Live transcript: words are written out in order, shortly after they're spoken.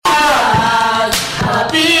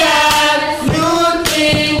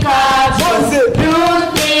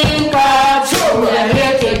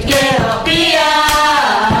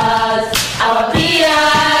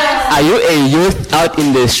out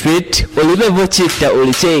in the street, well,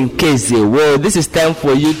 this is time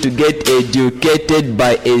for you to get educated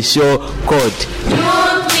by a show called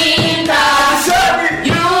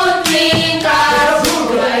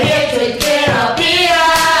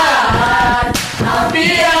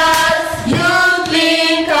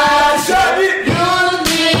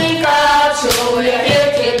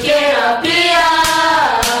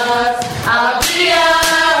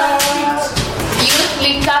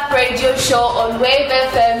Show on Wave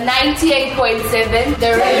FM 98.7,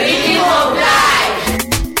 the rhythm of life.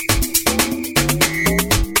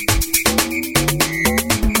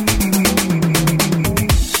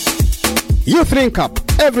 Youth Link Up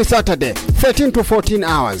every Saturday, 13 to 14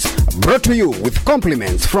 hours. Brought to you with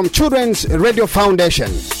compliments from Children's Radio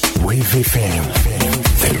Foundation. Wave FM,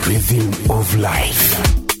 the rhythm of life.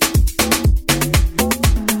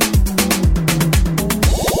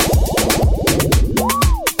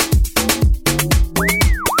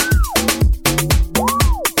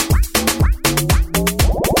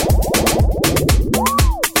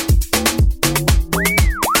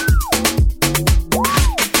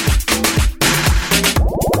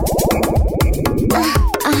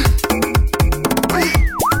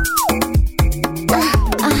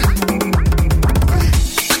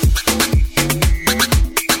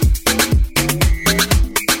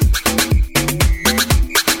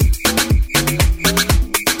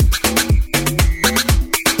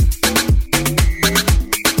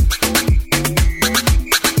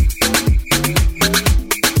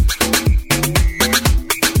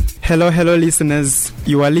 Hello listeners,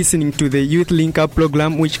 you are listening to the Youth Link Up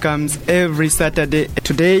program which comes every Saturday.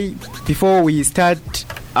 Today, before we start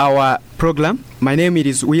our program, my name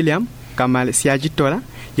is William Kamal Siajitola,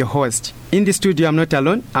 your host. In the studio, I'm not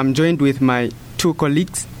alone. I'm joined with my two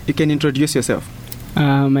colleagues. You can introduce yourself.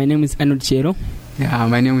 My name is Arnold Chero.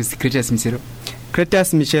 My name is Kretas Michelo.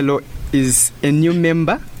 Kretas Michelo is a new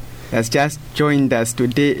member. He has just joined us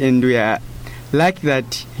today, and we are lucky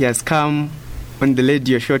that he has come on the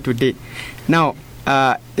radio show today. Now,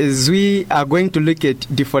 as we are going to look at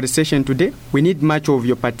deforestation today, we need much of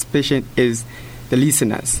your participation as the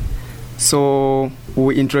listeners. So,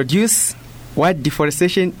 we'll introduce what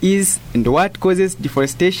deforestation is and what causes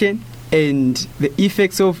deforestation and the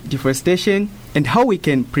effects of deforestation and how we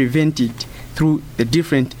can prevent it through the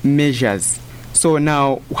different measures. So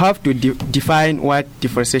now, we have to define what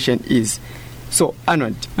deforestation is. So,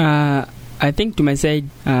 Arnold. I think to my side,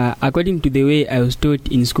 according to the way I was taught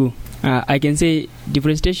in school, I can say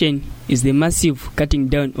deforestation is the massive cutting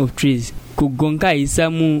down of trees. Kugonka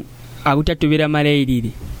isamu agutatubira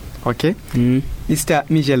malairiri. Okay. Mr.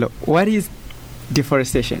 Mijelo, what is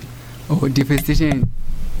deforestation? Deforestation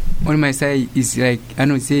on my side is like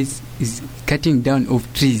Arnold says, is cutting down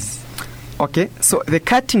of trees. Okay, so the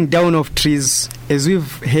cutting down of trees, as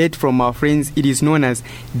we've heard from our friends, it is known as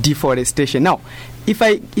deforestation. Now, if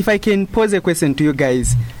I can pose a question to you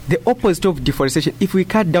guys, the opposite of deforestation, if we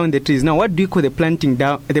cut down the trees, now what do you call the planting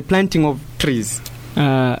of trees?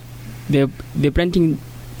 The planting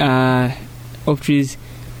of trees,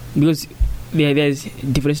 because there's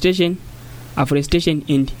deforestation, afforestation,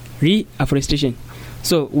 and reforestation.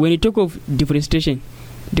 So when you talk of deforestation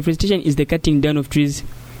is the cutting down of trees.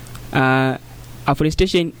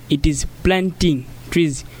 Afforestation, it is planting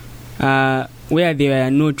trees where there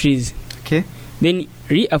are no trees. Okay. Then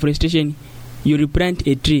reforestation, you replant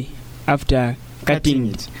a tree after cutting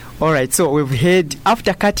it. All right. So we've heard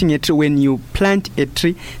after cutting a tree, when you plant a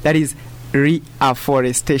tree, that is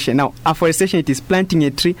reforestation. Now, afforestation, it is planting a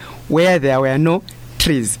tree where there were no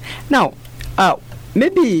trees. Now,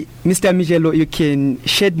 maybe Mr. Mijelo, you can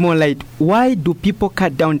shed more light. Why do people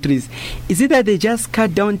cut down trees? Is it that they just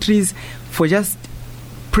cut down trees for just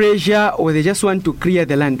pressure, or they just want to clear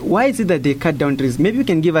the land? Why is it that they cut down trees? Maybe you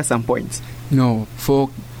can give us some points. No, for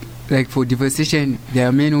deforestation, there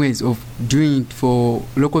are many ways of doing it for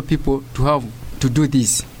local people to do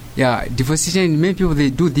this. Yeah, deforestation, many people, they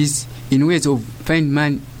do this in ways of find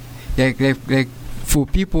money, like for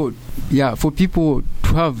people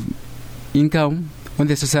to have income on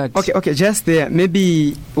the society. Okay, just there.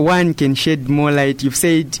 Maybe one can shed more light. You've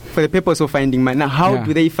said for the purpose of finding money. Now, how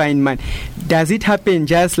do they find money? Does it happen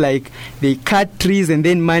just like they cut trees and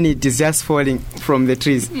then money is just falling from the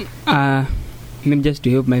trees? Maybe just to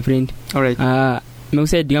help my friend. All right.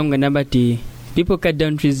 People cut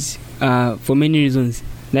down trees for many reasons.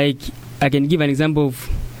 Like, I can give an example of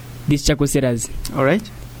these charcoal sellers. All right.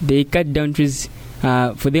 They cut down trees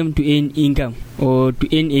for them to earn income or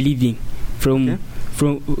to earn a living from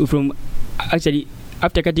actually,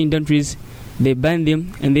 after cutting down trees, they burn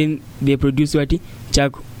them and then they produce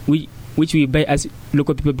charcoal, which we buy as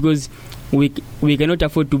local people, because we cannot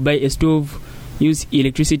afford to buy a stove, use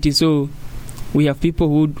electricity. So we have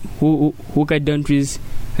people who cut down trees,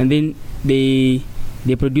 and then they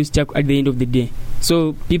produce charcoal at the end of the day.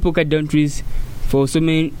 So people cut down trees for so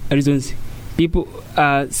many reasons. People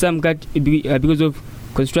some cut because of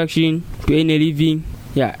construction, to earn a living,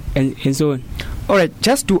 and so on. All right,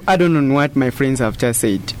 just to add on what my friends have just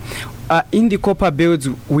said, in the copper belts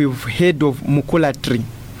we've heard of mukula tree.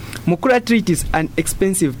 Mukula tree is an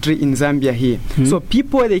expensive tree in Zambia here. So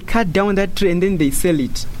people, they cut down that tree and then they sell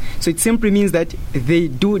it. So it simply means that they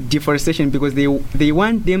do deforestation because they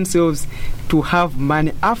want themselves to have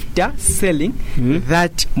money after selling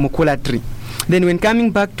that mukula tree. Then when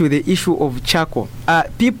coming back to the issue of charcoal,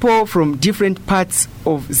 people from different parts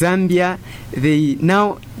of Zambia, they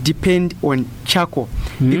now depend on charcoal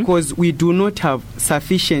because we do not have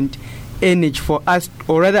sufficient energy for us,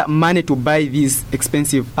 or rather money, to buy these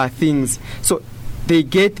expensive things. So they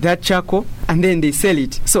get that charcoal and then they sell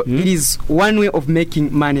it. So it is one way of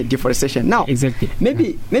making money, deforestation. Now, exactly.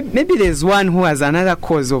 Maybe there's one who has another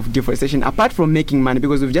cause of deforestation apart from making money,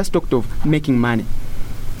 because we've just talked of making money.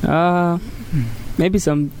 Maybe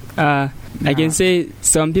some. I can say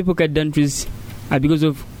some people cut down trees because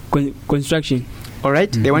of construction. All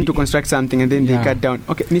right, they want to construct something and then they cut down.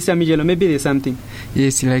 Okay, Mr. Mijelo, maybe there's something.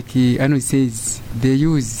 Yes, like Anu says, they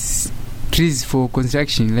use trees for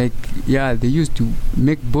construction. Like, they used to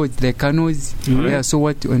make boats, like canoes. So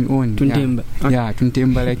what on. Tuntemba.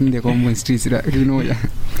 Tuntemba, like in the common streets, you know.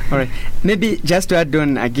 All right, maybe just to add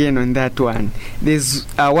on again on that one, there's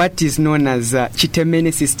what is known as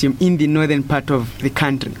Chitemene system in the northern part of the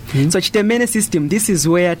country. So Chitemene system, this is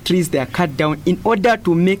where trees, they are cut down in order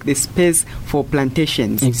to make the space for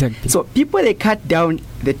plantations. Exactly. So people, they cut down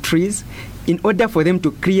the trees in order for them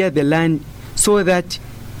to clear the land so that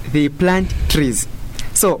they plant trees.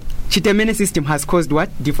 So Chitemene system has caused what?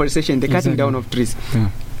 Deforestation, the cutting down of trees.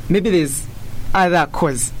 Maybe there's other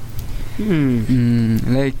cause.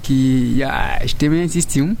 Chitemene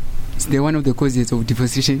system is one of the causes of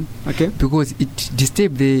deforestation. Okay. Because it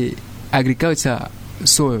disturbs the agriculture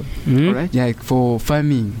soil, right? Like for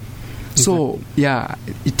farming. So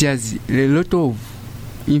it has a lot of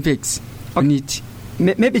impacts on it.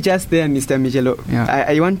 Maybe just there, Mr. Mijelo,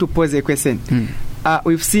 I want to pose a question.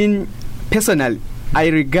 We've seen, personally, I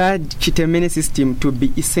regard Chitemene system to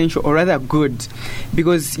be essential, or rather good,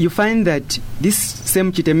 because you find that this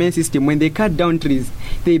same Chitemene system, when they cut down trees,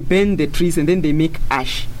 they burn the trees and then they make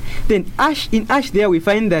ash. Then in ash there we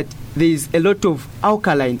find that there is a lot of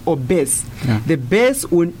alkaline or base. The base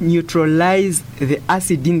will neutralize the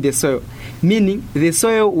acid in the soil, meaning the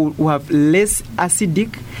soil will have less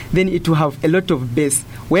acidic, then it will have a lot of base,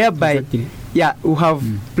 whereby we have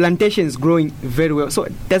plantations growing very well. So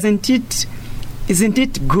isn't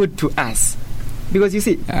it good to us? Because you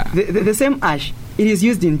see, the same ash, it is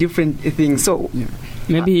used in different things. So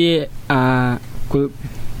maybe under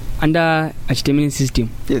a Chitemene system,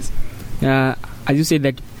 yes, as you said,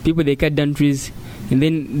 that people, they cut down trees and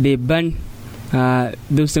then they burn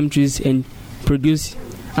those same trees and produce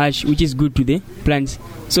ash, which is good to the plants.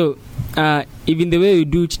 So even the way we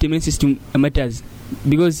do Chitemene system matters,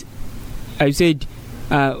 because as you said,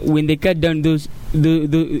 when they cut down those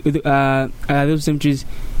same trees,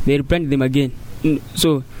 they replant them again.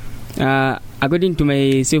 So according to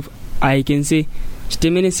myself, I can say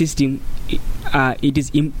Chitemene system, it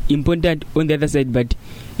is important on the other side, but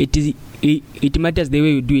it matters the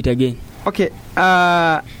way you do it again. Okay,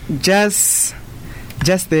 just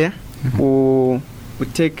there, we'll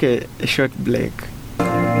take a short break.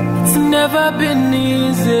 It's never been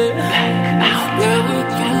easy.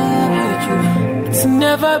 It's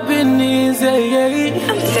never been easy.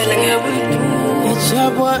 I'm feeling it with you. It's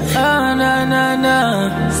your boy,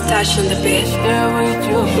 Stash on the bed. There with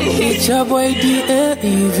you. It's your boy,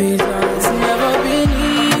 D.A.E.V. It's never been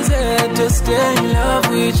easy to stay in love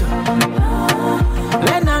with you.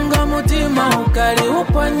 Lenanga mutima ukali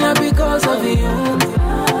upanya because of you.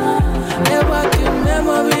 Never can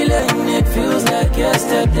memory lane, it feels like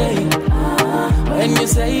yesterday. When you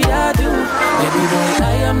say I do, baby boy, I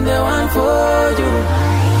am the one for you.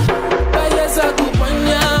 Bayesa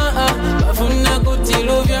kupanya, bafuna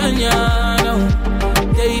kutiluvyanya.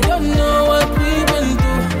 They don't know what we've been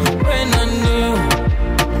through when I knew.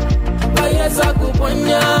 Bayesa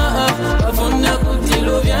kupanya, bafuna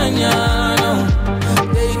kutiluvyanya.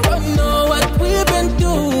 They don't know what we've been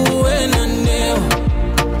through when I knew.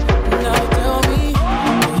 Now tell me,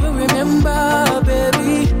 do you remember,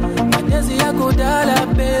 baby? Kudala,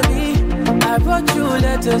 baby, I brought you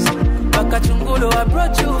letters. Bakachungulo, I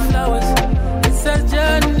brought you flowers. It's a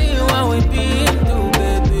journey what we been through,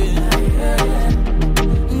 baby.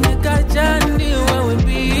 Nikaja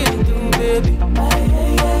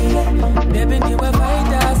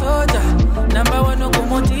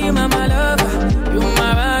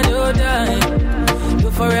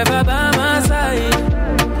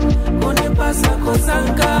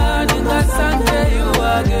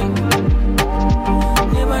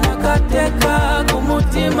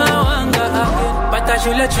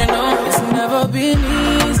should let you know it's never been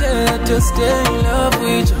easy to stay in love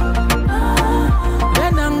with you.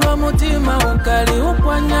 Nenanga mutima ukali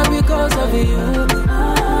upwanya because of you.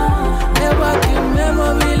 Never can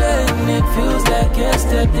memory lane, it feels like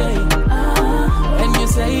yesterday. When you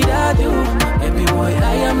say I do, baby boy,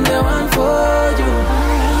 I am the one for you.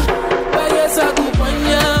 Bayesa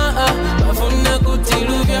kupanya, bafuna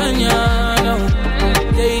kutiluvyanya.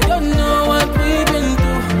 They don't know what we've been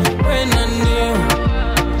through when I knew.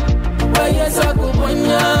 Bayesa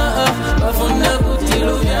kupanya, bafuna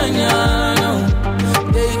kutiluvyanya.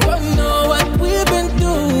 They don't know what we've been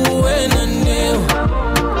through when I knew.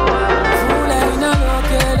 Fula ina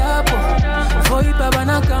lokelapo, foi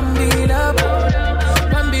babana kambilapo.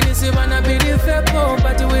 Bambili si wana bili fepo,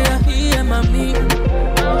 but we are here, mami.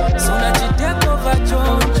 So na chiteko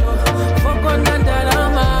vachoncho, foko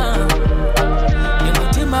nandalama.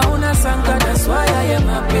 Yemutima unasanga, that's why I am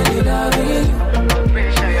happy loving you.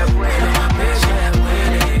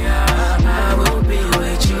 I will be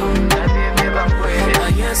with you.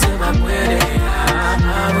 Yes, if I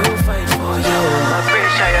will fight for you.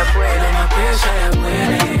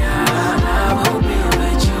 I will be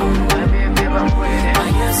with you.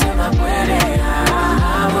 Yes, if I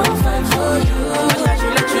will fight for you. I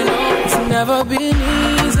should let you know it's never been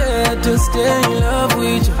easy to stay in love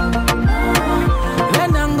with you.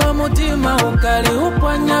 Lenango mutima ukali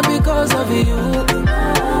upwanya because of you.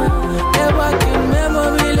 Never can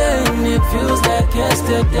memory lane, it feels like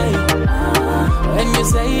yesterday. When you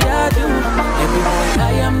say I do, baby boy,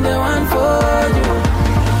 I am the one for you.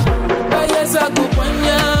 Bayesa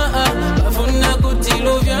kupanya, bafuna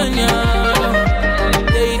kutiluvyanya.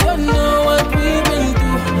 They don't know what we've been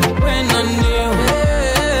through when I knew.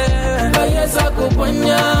 Bayesa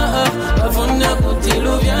kupanya, bafuna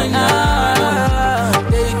kutiluvyanya.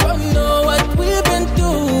 They don't know what we've been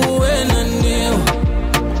through when I knew.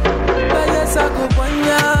 Bayesa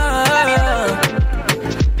kupanya.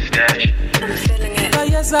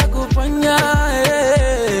 Bayesa kupanya.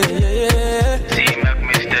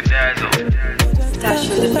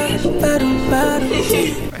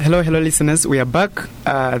 Hello, listeners. We are back.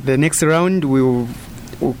 The next round we'll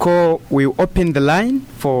open the line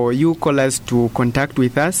for you callers to contact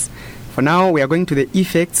with us. For now, we are going to the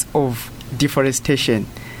effects of deforestation.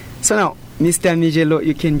 So now, Mr. Mijelo,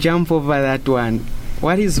 you can jump over that one.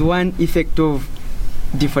 What is one effect of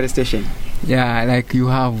deforestation? Yeah, like you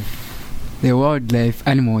have the wildlife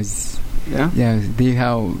animals. Yeah, they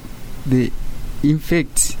have the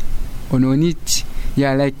effect on it.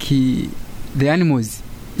 Yeah, like the animals.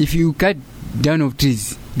 If you cut down of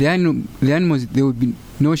trees, the animals, there will be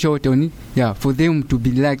no shelter on it. Yeah, for them to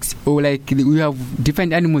be relaxed. Or like we have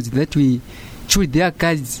different animals that we chew their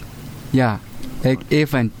cuds. Yeah, like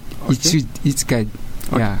elephant, it chews its cud.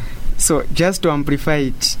 Yeah. So just to amplify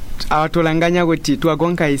it, awatolanganya kuti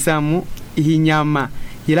twagonka isamu hinyama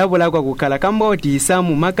hilabula kwa kukala kamba oti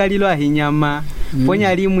isamu makalilo ahinyama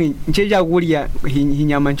ponya limwi ncheja kulia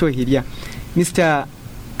hinyama ncho hilia. Mr.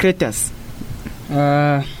 Kretas,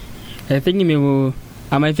 I think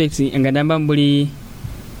ama effects ngadamba mbuli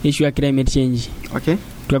issue ya climate change. Okay.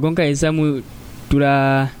 Twagonka isamu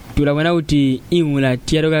tulabona uti imula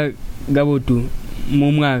tiaroga gabotu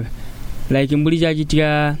mumwaga like mbuli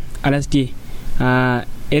jajitika last year. A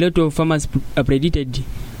lot of farmers predicted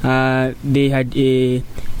they had a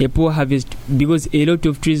poor harvest because a lot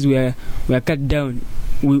of trees were cut down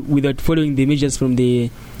without following the measures from the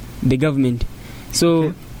government.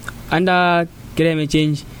 So under climate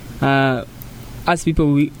change, as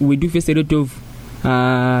people we do face a lot of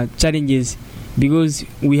challenges because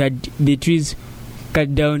we had the trees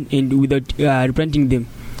cut down and without replanting them.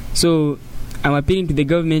 So I'm appealing to the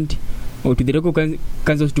government or to the local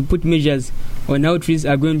councils to put measures on how trees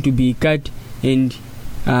are going to be cut and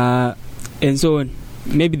so on.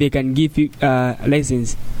 Maybe they can give you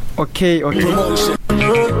license. Okay. Yo,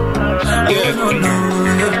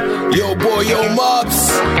 boy, yo,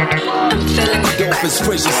 Mobs. Dopest,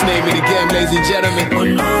 freshest name in the game, ladies and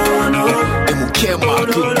gentlemen. And we can't mock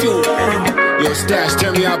it, dude. Yo, Stash,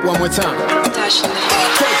 turn me up one more time.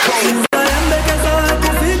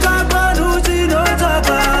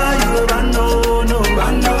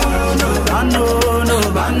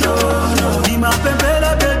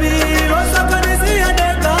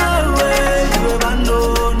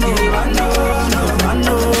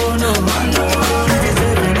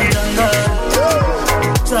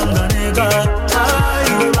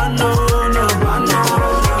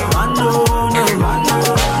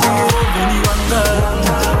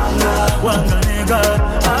 Wanganega,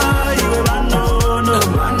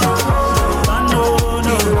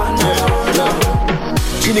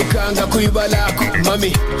 Nanga kuibalako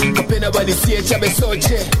mami kapena bali siye chabe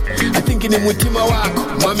soche I think ni mutima wako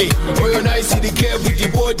mami oyo nice the care with the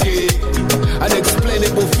body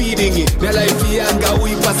unexplainable feeding it na life yanga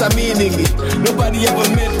uipasa meaning it nobody ever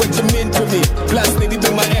meant what you meant to me plus nigga be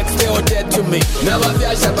my ex they all dead to me now I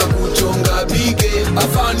feel shaba kuchonga bige I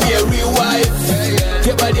found me a real wife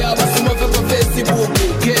kebali abasuma for Facebook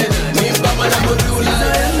again ni bama na modula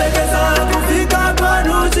endekeza kufika kwa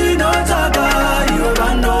nuzi no taka you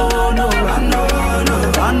bando no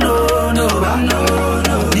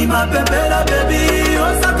ni mapepela baby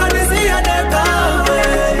osakanisi ya dekawe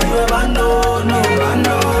you bando no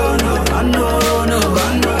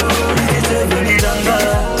iseveni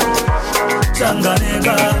changa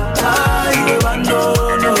nega you bando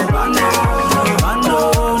no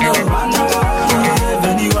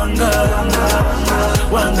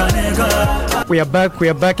We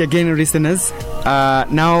are back again, listeners.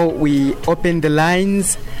 Now we open the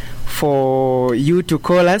lines for you to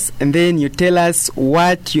call us, and then you tell us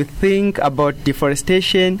what you think about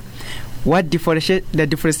deforestation, what the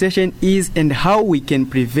deforestation is, and how we can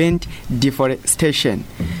prevent deforestation.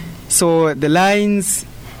 So the lines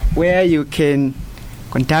where you can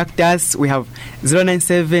contact us, we have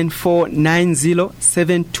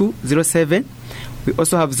 0974907207. We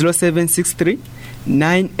also have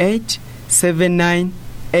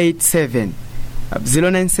 0763987987.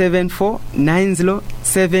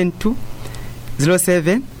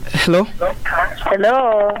 0974907207. Hello.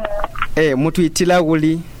 Mutu itila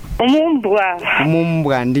guli.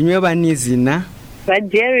 Umumbwa ndinywe banizina.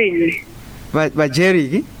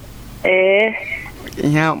 Bajeri.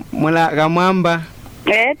 Ya mula gamwamba.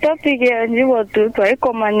 Topic ya njibo tu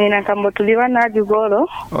twaikomanyina kambo tuliwa na jugolo.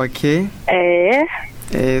 Okay.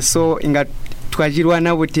 So inga twajirwa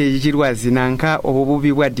na butejirwa zinanka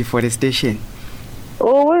obububi bwa deforestation.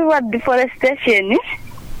 Deforestation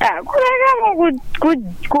kulega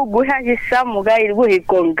kuguhagisa mugairi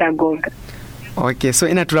guhigonga. Okay, so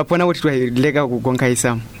ina tulapona wote twalega kugonga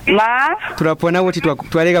isamu. Tulapona wote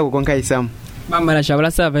twalega kugonga isamu. Mama na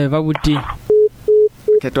shabala sava babuti.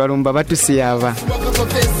 Ketwalumba batu siyava.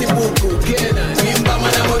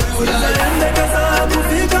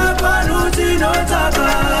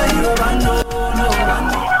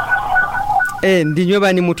 Ndinywe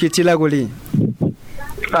bani mutu yetila guli.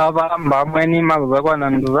 Bamweni magoza kwa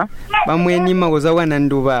nanduba. Bamweni magoza kwa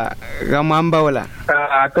nanduba. Gamwamba ola.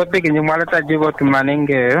 Topic ni mwaleta jibo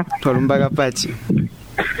tumanenge. Tolumbaga pati.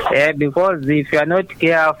 Because if you are not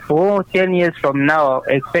careful, 10 years from now,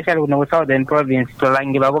 especially in the southern province, to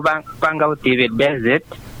Langiba bang out the desert.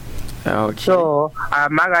 Okay. So,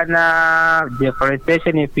 magana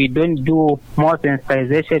deforestation, if we don't do more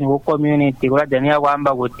sensitization with community, we are the near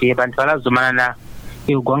Wamba with the Bantala Zumana,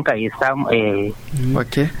 you gonka is some.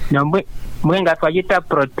 Okay. Mwenga twajita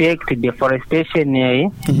protect deforestation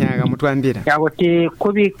yaga mutwambira yaguti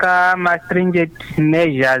kubika ma stringent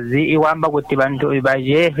measures iwamba kuti bantu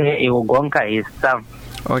bajehe iugonka isa.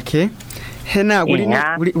 Okay. Hena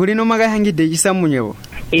guli no maga hangide isamunyebo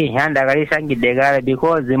handa gali hangide gale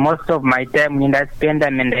because most of my time in that spend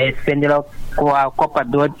kwa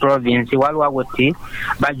Coppice province walwa kuti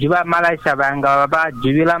bajuba malasha banga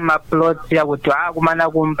bajubila ma plots ya kuti akumana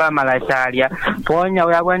kumpa malashalia ponya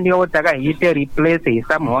yagwandi otaka hite replace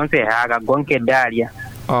isamuonse haga gonke dalia.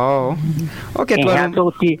 Okay,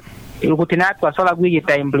 kuti natwa sola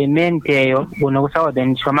gwigita implement eyo kuno kusawa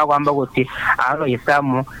then shoma kwamba kuti alo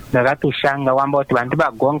isamu ngatushanga kwamba kuti bantu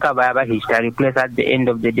bagonka baba hita replace at the end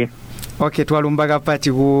of the day. Okay, twalumbaga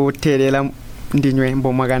pati kutelela ndinywe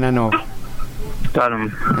mbomagana no.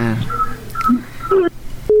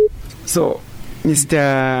 So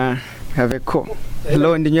Mr. Haveko,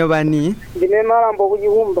 hello ndinywe bani? Ndine malambo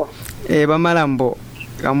kujihumba. Bamalambo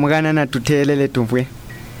kamugana na tutelele tumvwe.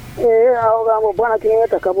 Aho gambo bwana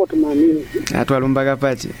kineta kabotu manini. Atwalumbaga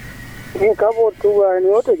pati. Kabotu ni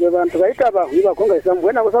wote je bantu baita ba hiba konga isamu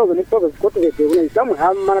wena kusawo ni province kotu bete una isamu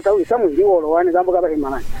hamana tawu isamu ndiwolo wani zambo kaba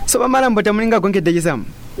himana. So bamalambo tamulinga gonke de isamu.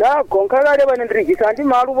 Da konka gale bane ndriki kandi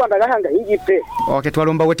malu banda gahanga hijipe. Okay,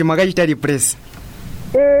 twalumba kuti magaji replace.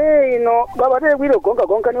 No babate gwiro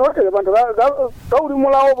gonga ni wote bantu gauri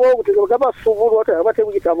mulawo bo kuti gaba suburu wote babate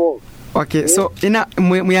kujitabo. Okay, so ina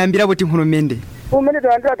muyambira buti nkurumende. Umene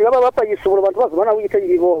twandira gaba bapa yisuburu bantu bazobana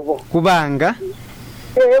kujitaji bobo. Kubanga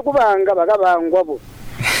kubanga bagabangwa bo.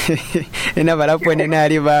 Ina barapone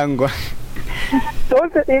nari bangwa.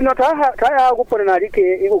 Tonse ino taha kupona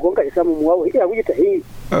narike igugonga isamu muwawe iya kujita hii.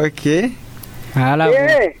 Okay. Hala.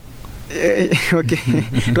 Okay.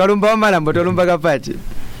 Twalumba malambo twalumba kapati.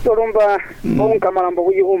 Twalumba onka malambo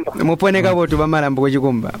kujigumba. Mupone kabotu ba malambo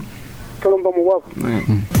kujigumba. Twalumba muwawe.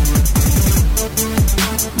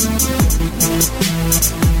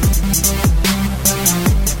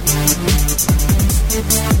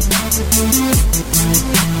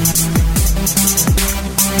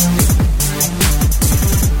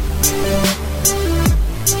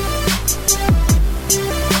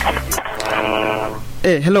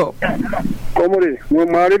 Hello. Komuri,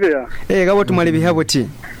 mwalibia. Gabo tumalibia boti.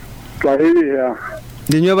 Twalibia.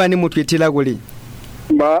 Dinyoba ni mutwitila guli.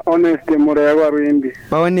 Ba honest murayagwa Lwindi.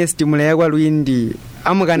 Ba honest murayagwa Lwindi.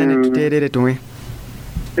 Amugana ne tuterere tumwe.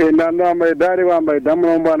 Nanda maidari wa maidamu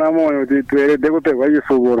nomba na moyo twere dekutegwa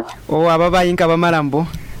yisuguro. Ababa yinka bamarambo.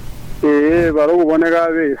 Baro kuboneka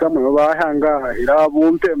be samwe bahanga ira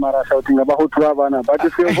bumpe mara shoutinga bahutu abana bati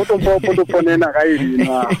se foto popo ponena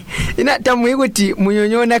kairina. Ina tamwe kuti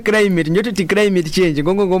munyonyona climate nyoto ti climate change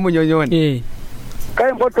ngongo munyonyona.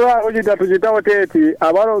 Kai mboto wa ojita tujita oteti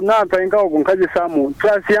abaro nata inga ogunkaji samu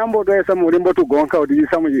twasi yambo to samu limbo tugonka odi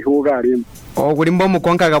samu jihuga alim. Kulimbo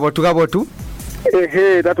mukonka gabotu.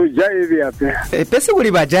 Tatu jaya hivi ape. Pesi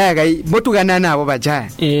kuli bajaya gai botu ganana abo bajaya.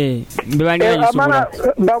 Mbebani yisubura.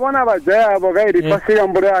 Babona bajaya abo gai rifasiga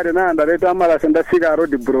mbure ari na ndareta amara senda siga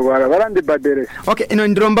rodi brogara barandi badere. Okay, ino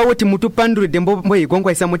ndromba woti mutupandure dembo mboyi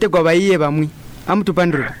gongwa isa mutegwa bayiye bamwi.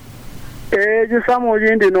 Amutupandure. Jisamu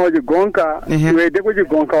yindi no jigonka wede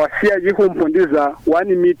kujigonka wasia jihumpundiza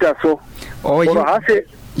 1 meter so. Oro hase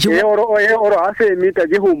oro hase meter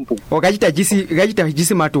jihumpu. Gajita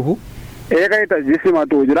jisi matuhu. Kaita jisi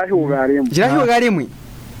matuhu jirahi ugarimu.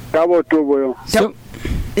 Kabo tubo yo.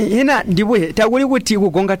 Hina ndibuhe taguli kuti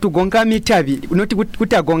kugonga tugonga mitabi noti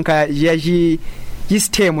kutagonga yaji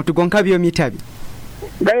system tugonga byo mitabi.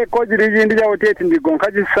 Dai kojiri ndi ya oteti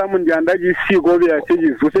ndigonga jisamu njanda jisigo bya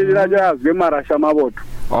chizuse jiraja azwe marasha maboto.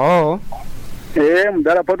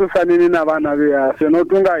 Mdala poto sanini na bana bya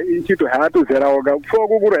senotunga inchito hatu zeraoga fo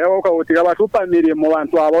guguru yawo ka utika batupa mirimo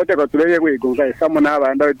bantu abote ko tulege kwigonga isamu na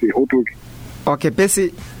banda uti hutuki. Okay,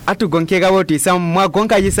 pesi atugonkega boti isamu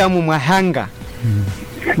mwagonga yisamu mwahanga.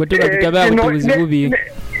 Botuka tutabaya kutuzibubi.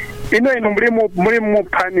 Ino muri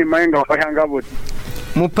mupani mainga wahanga boti.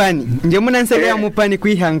 Mupani nje munansebya mupani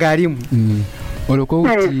kwihangarimu. Oloko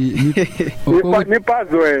uti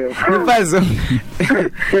nipazo.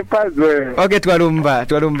 Okay, twalumba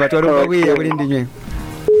kuya kulindi nywe.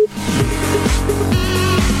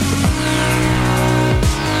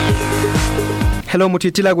 Hello,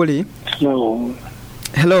 Mutitila Goli.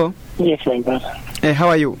 Hello. Yes, my brother. How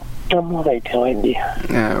are you? I'm all right. How are you?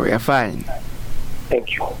 We are fine.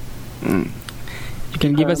 Thank you. You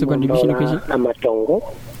can give us a contribution, question. I'm Matongo.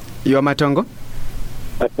 You are Matongo?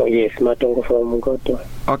 Yes, Matongo from Mugoto.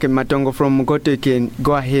 Okay, Matongo from Mugoto, you can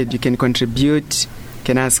go ahead. You can contribute. You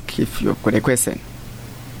can ask if you've got a question.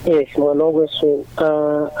 Yes, so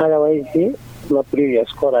otherwise, my previous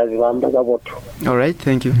scholars were all right,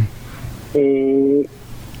 thank you.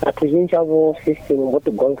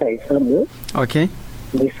 Okay.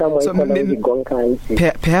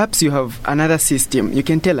 Perhaps you have another system. You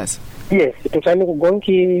can tell us. Yes,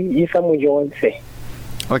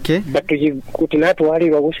 okay. Kutinatu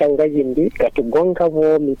wali wabushanga jindi katugonka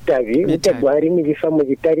bo mitavi utegwari migifamu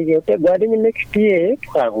gitari utegwari next year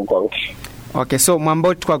twagugonki. Okay, so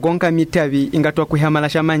mwambo twagonka mitavi ingatwa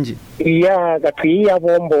kuhamalasha manji. Gatuiya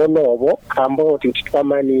bombo nobo kambo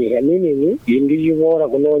tutwamani ya nini indi yibora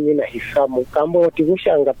gunonyi na hisamu kambo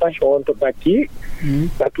tigushanga pasho onto bati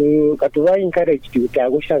katuwa encourage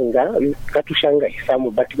tutagushanga katushanga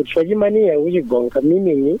hisamu bati kutwajimani ya ujigonka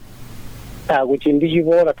nini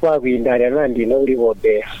guchindijibora twabindara nandi no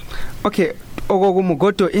libode. Okay, ogo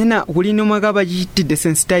mugoto ena kulino magaba jitide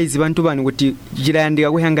sensitize bantu banu kuti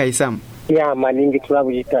jirandika kuhanga isamu. Maningi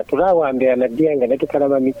tulabujita tulawambira na dianga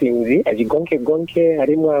natukalama meetings ajigonke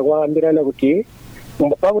harimo agwambira kuti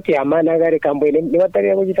babuti amana gare kamboine ni watari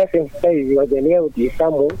yakujita sensitize wajania kuti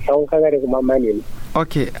isamu shankagare kumamani.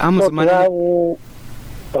 Okay, amuzumana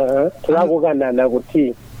tulagugana na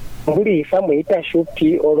kuti mburi isamu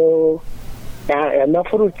itashupi oro na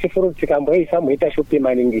fruits kambo isamu itashupi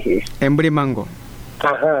maningi hi emburi mango.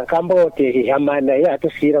 Kambo te hamana ya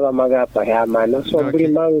tusira bamagapa hamana so mburi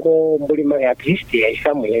mango at least ya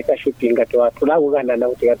isamu itashupi ngato tulagugana na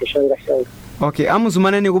kuti atushanga. Okay,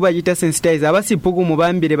 amuzumana ne kubajita sensitize abasipuku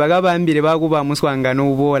mubambire bagabambire baguba muswanga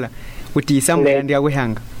no ubola kuti isamu yandi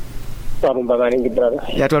yakuhanga. Twarumba maningi brother.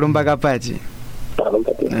 Ya twarumba kapaji.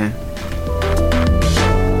 Twarumba.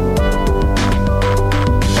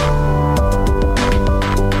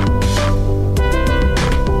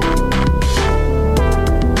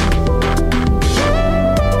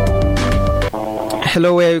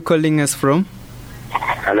 Hello, where are you calling us from?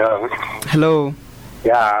 Hello.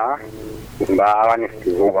 Yeah. Bawanesti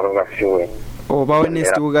ugafiwe.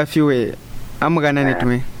 Bawanesti ugafiwe. Amugana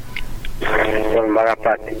tume. Mbaga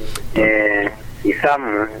pati.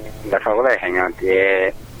 Isamu ndafagola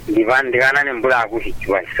hanyante. Ndivandikana nembula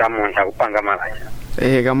kuhichwa isamu ntakupanga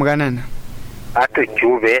malaya. Kamuganana.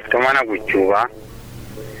 Atuchube tomana kuchuba.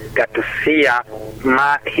 Katusia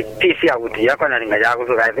ma hitisi ya kuti yako nalinga yako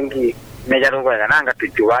so I think mejaruko nanga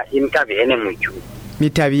tuchuba imtabiene mujulu.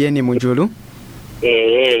 Mitabiene mujulu?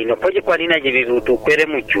 Inopoje kwa nina jibiru tukwere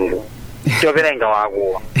mujulu. Chobera inga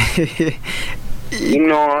waguwa.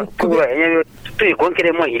 Ino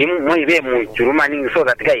tuikonkere mo ibe mujulu maningi so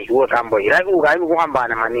katika ihuo kambo iraku ukaimu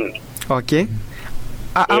kuhambana maningi. Okay.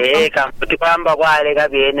 Kamputi kwamba kwale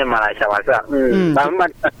kabiene malasha wasa.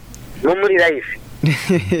 Mumuri raisi.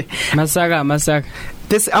 Masaka.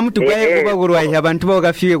 Tese amutugwaye kuba gurwaye abantu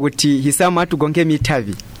bagafiwe guti hisamu atugonke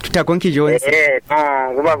mitabi. Tutagonki jonse.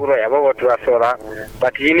 Kuba gurwaye abo turasora.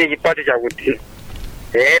 Bati yine gipati cha guti.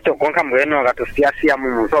 To konka mweno gatusiasia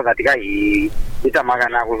mu so katika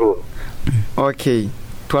itamagana kuzuru. Okay.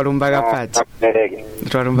 Twalumbaga pati.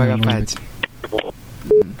 Twalumbaga pati.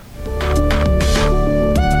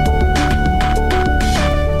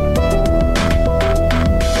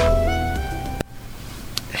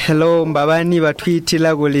 Hello, mbabani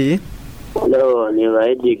batwitila guli. Hello, ni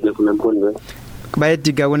Baediga kuna Mpondwe.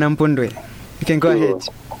 Baediga kuna Mpondwe. You can go ahead.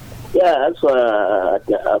 Yeah, as for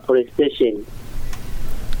afforestation,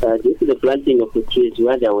 this is the planting of the trees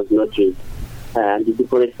where there was no trees. And the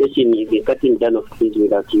deforestation is the cutting down of trees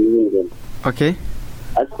without using them. Okay.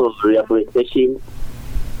 As for reforestation,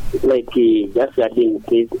 it's like just adding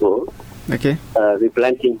trees or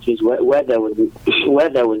replanting trees where there was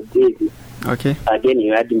trees. Okay. Again,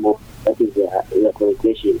 you add more. That is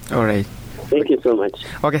reforestation. All right. Thank you so much.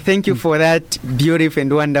 Okay, thank you for that beautiful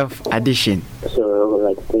and wonderful addition. So, all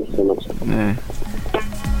right, thank you so much.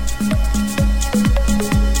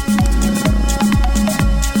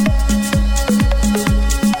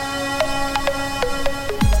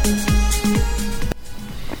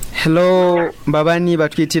 Hello, mbabani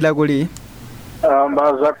batwitila guli.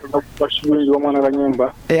 Mbaza kubashimira omwana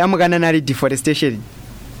banyumba. Amugana nali deforestation.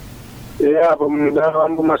 Abo mundara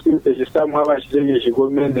wangu masinte system habashije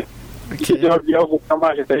shigomene. Kijyo byago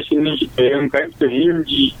kamashe tashini kitenga ito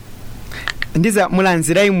hinji. Ndiza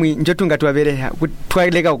mulanzira imwe njotunga twabereha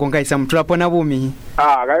twaleka ukonga isamu tulapona bumi.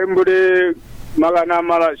 Kaimbure magana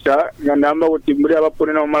malasha ngandamba kuti muri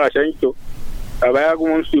abapone na malasha icyo. Abayagu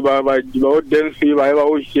munsi bawodensi bayeba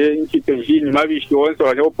ushe nkite jini mabishi wonse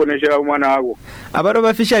bajoponesha umwana wago. Abaro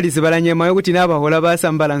ba fisheries baranyema yo kuti nabahola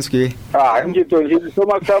basambala nswe. Ngito ngizi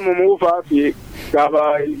soma samu mufa afi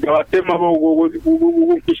gabatema bo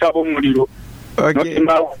kishabo muliro. Okay.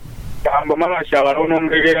 Kamba malasha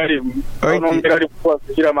baronongera limu. Baronongera limu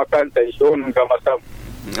kugira makanta ishono ngamasamu.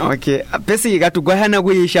 Okay. Pesi gatugwahana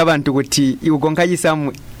kuyisha abantu kuti ugonka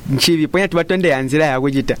yisamu nchibi ponya tubatonde yanzira ya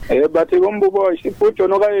kujita. Bati gombo boshi pucho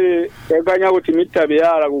nogaire eganya kuti mitabe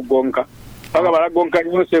yala kugonka. Paka baragonka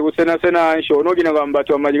nyose kusena nshono gina gamba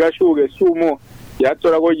to amajiga shuge sumo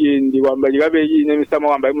yatora ko yindi wambajiga beyi nemisama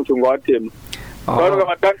wambaye mutungo watema. Baro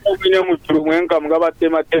kamatanga bine muturu mwenga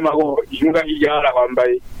mugabatema ko inga yala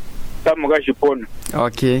wambaye tamuga shipona.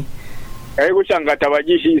 Okay. Kuchanga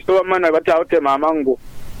tabajishi so mana batawotema amango.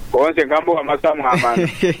 Konse ngambo amasamu amana.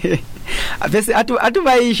 Apese atu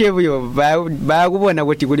bayishe buyo ba kubona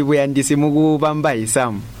kuti kuli buyandisi mukubamba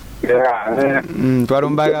isamu. Yeah.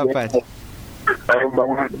 Twarumbaga pati.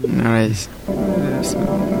 Nice.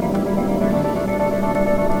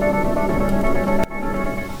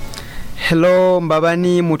 Hello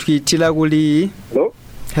mbabani mutwitila kuli.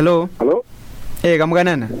 Hello.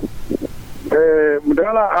 Kamuganana.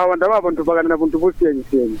 Mudala awandaba abantu bagana buntu busenyi.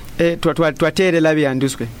 Twatere labi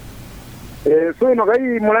anduswe. So ino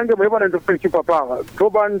kai mulange mwebana ndo principal papa to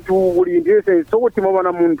bantu ulindese so kuti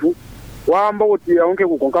mabana muntu wamba kuti aonke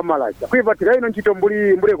kukonka malacha kwivatira ino nchito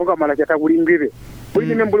mbuli konka malacha takulingire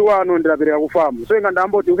kuli mbuli wano ndiraberera kufamu so inga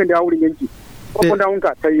ndamba kuti unge ndawulinge nchi oponda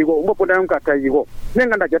unka tayiko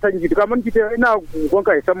nenga ndajata nchito kama nchite ina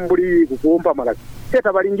kukonka isambuli kukumpa malacha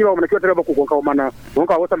teta balingiwa mwana kyotera bakukonka omana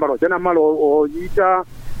nonka wosambaro jana malo oyita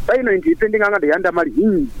ino independing anga ndiyanda mali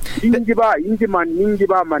inji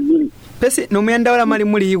manini pesi nomuyanda wala mali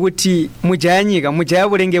muli kuti mujanyika mujaya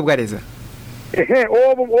bulenge bwareza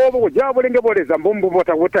obo kujaya bulenge bwareza mbombo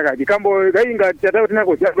bota wotaka kambo gainga tata utina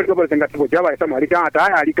ko jaya bulenge bwareza ngati bojaba isa mali ka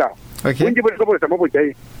ata alika inji bulenge bwareza mbombo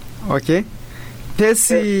jaya okay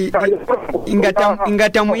pesi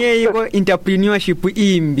ingata muye iko entrepreneurship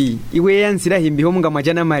imbi iwe yansira himbi ho munga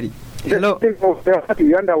majana mali hello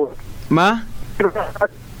ma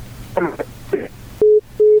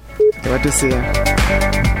what to say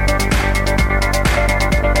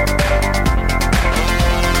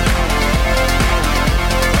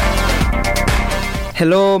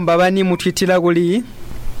Hello, mbabani mutwitira kuli?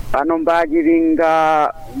 Ano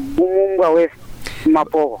mbajiringa Bumumbwa West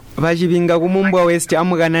Mapoko. Bajibinga Bumumbwa West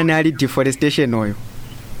amuganane ali deforestation oyo.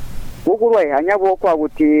 Kukulwa hanyabo kwa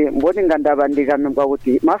kuti mboni ngandaba ndigamembwa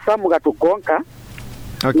kuti masamu gatugonka.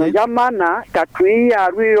 Okay. Najamana katwiya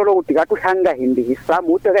rwiro kuti gatuhanga hindi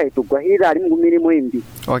hisamu utega itugwahira ari mu imbi.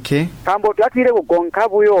 Okay. Kambo twatire kugonka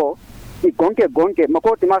buyo igonke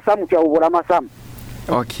makoti masamu kya ubura masamu.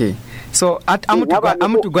 Okay. So at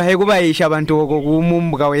amutugwa hekubayisha abantu oko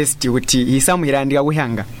Bumumbwa West kuti hisamu hirandika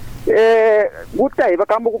kuhanga. Gutai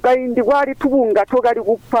bakambo kukaindi kwali tubunga tokali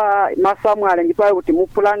kupa masamu alengi pa kuti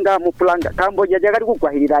mupulanga kambo jajakali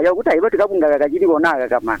kugwahirira yo gutai batikabunga kakajiri bonaga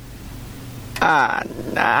kama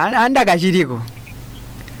anda kachiriko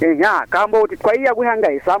kambo kuti twaiya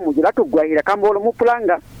kuhanga isamu jira tugwahira kambo lo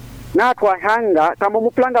mupulanga na twahanga kambo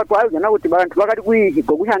mupulanga twayo jana kuti bantu bakali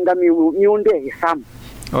kuyigo kuhanga miunde isamu.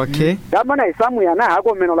 Okay. Damana isamu yana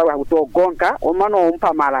hako menola wa kutogonka omano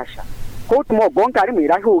ompa malasha kuti mogonka ali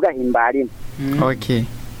mwirahuga himbali. Okay.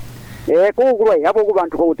 Kukulwa yabo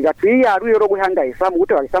kubantu kuti katwiya rwiro kuhanga isamu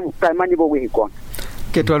kuti walisamu tamanyi bo wihikona.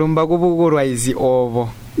 Ketwalumba kubugurwa izi ovo.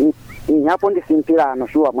 Hapo ndi simpira no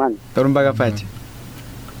shuwa mwana. Torumba kapati.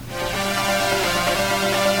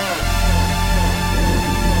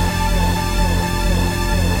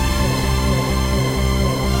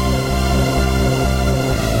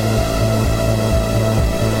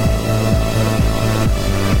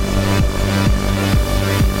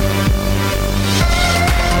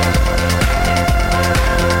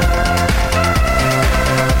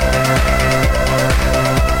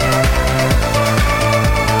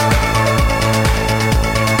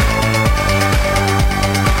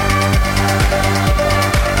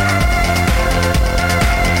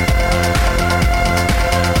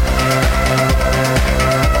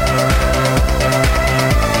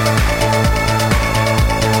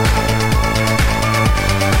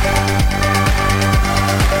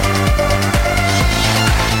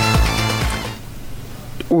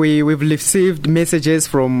 We've received messages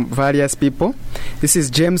from various people. This is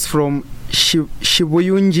James from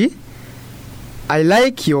Shibuyunji. I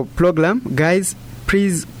like your program, guys.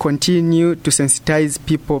 Please continue to sensitize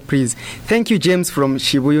people, please. Thank you, James from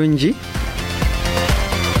Shibuyunji.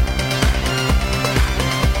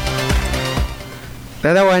 The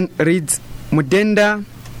other one reads Mudenda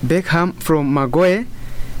Beckham from Magoe.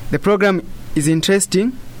 The program is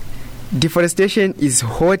interesting. Deforestation is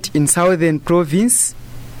hot in southern province,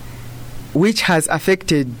 which has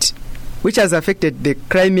affected the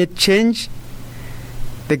climate change.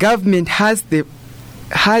 The government has the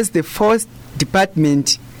forest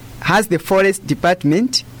department,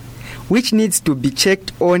 which needs to be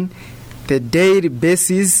checked on the daily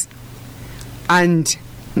basis. And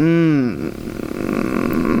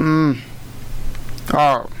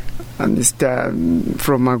Mr.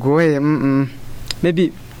 from Magoe,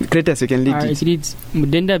 maybe Cletus, you can lead it. It reads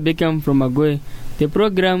Mudenda Beckham from Magoe. The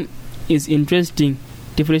program is interesting.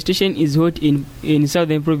 Deforestation is hot in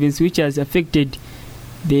southern province, which has affected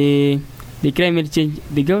the climate change.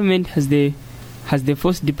 The government has the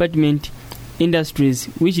forest department industries,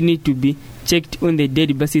 which need to be checked on the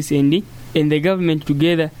daily basis, and the government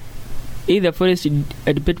together, either forest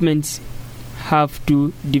departments have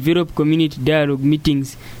to develop community dialogue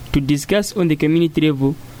meetings to discuss on the community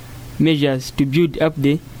level measures to build up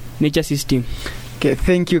the nature system. Okay,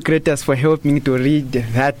 thank you, Cletus, for helping me to read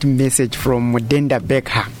that message from Mudenda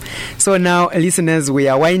Beckham. So now, listeners, we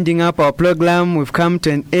are winding up our program. We've come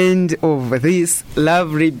to an end of this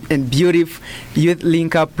lovely and beautiful Youth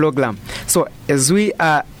Link Up program. So as we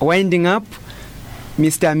are winding up,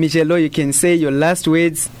 Mr. Michelo, you can say your last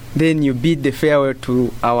words, then you bid the farewell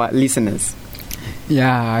to our listeners.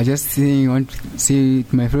 Yeah, I just want to say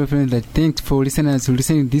to my fellow friends that thanks for listeners who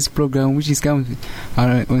listen to this program, which is coming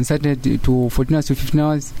on Saturday to 14 hours to 15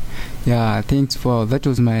 hours. Yeah, thanks for that.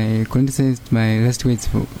 Was my condolence, my last words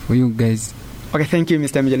for you guys. Okay, thank you,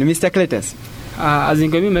 Mr. Mijelo. Mr. Cletus. As in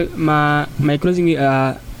my closing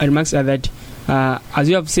remarks are that, as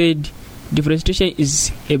you have said, deforestation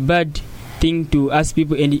is a bad thing to us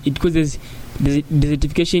people, and it causes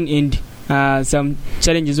desertification and some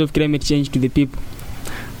challenges of climate change to the people.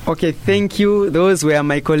 Okay, thank you. Those were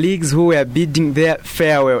my colleagues who were bidding their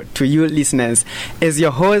farewell to you listeners. As your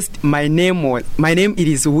host, my name it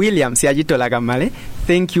is William Siajito Lagamale.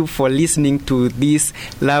 Thank you for listening to this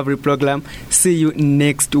lovely program. See you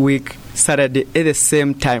next week, Saturday at the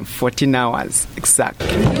same time, 14 hours exactly.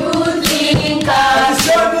 Youth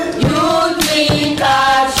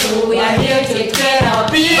Linkers, we are here to take care of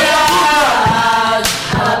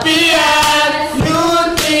our peers.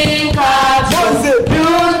 Youth Linkers,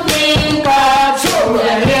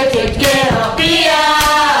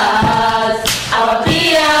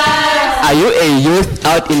 youth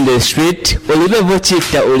out in the street, well,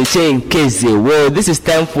 this is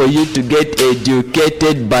time for you to get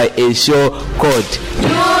educated by a show called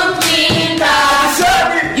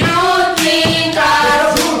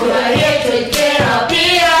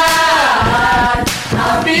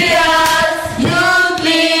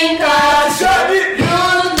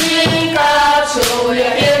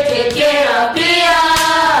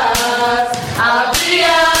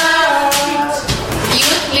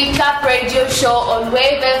Show on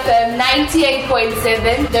Wave FM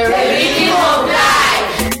 98.7, the rhythm of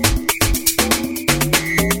life.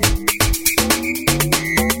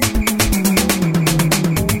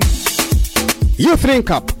 Youth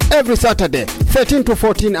Link Up every Saturday, 13 to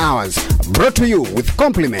 14 hours. Brought to you with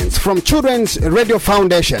compliments from Children's Radio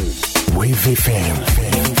Foundation. Wave FM,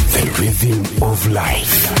 the rhythm of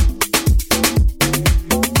life.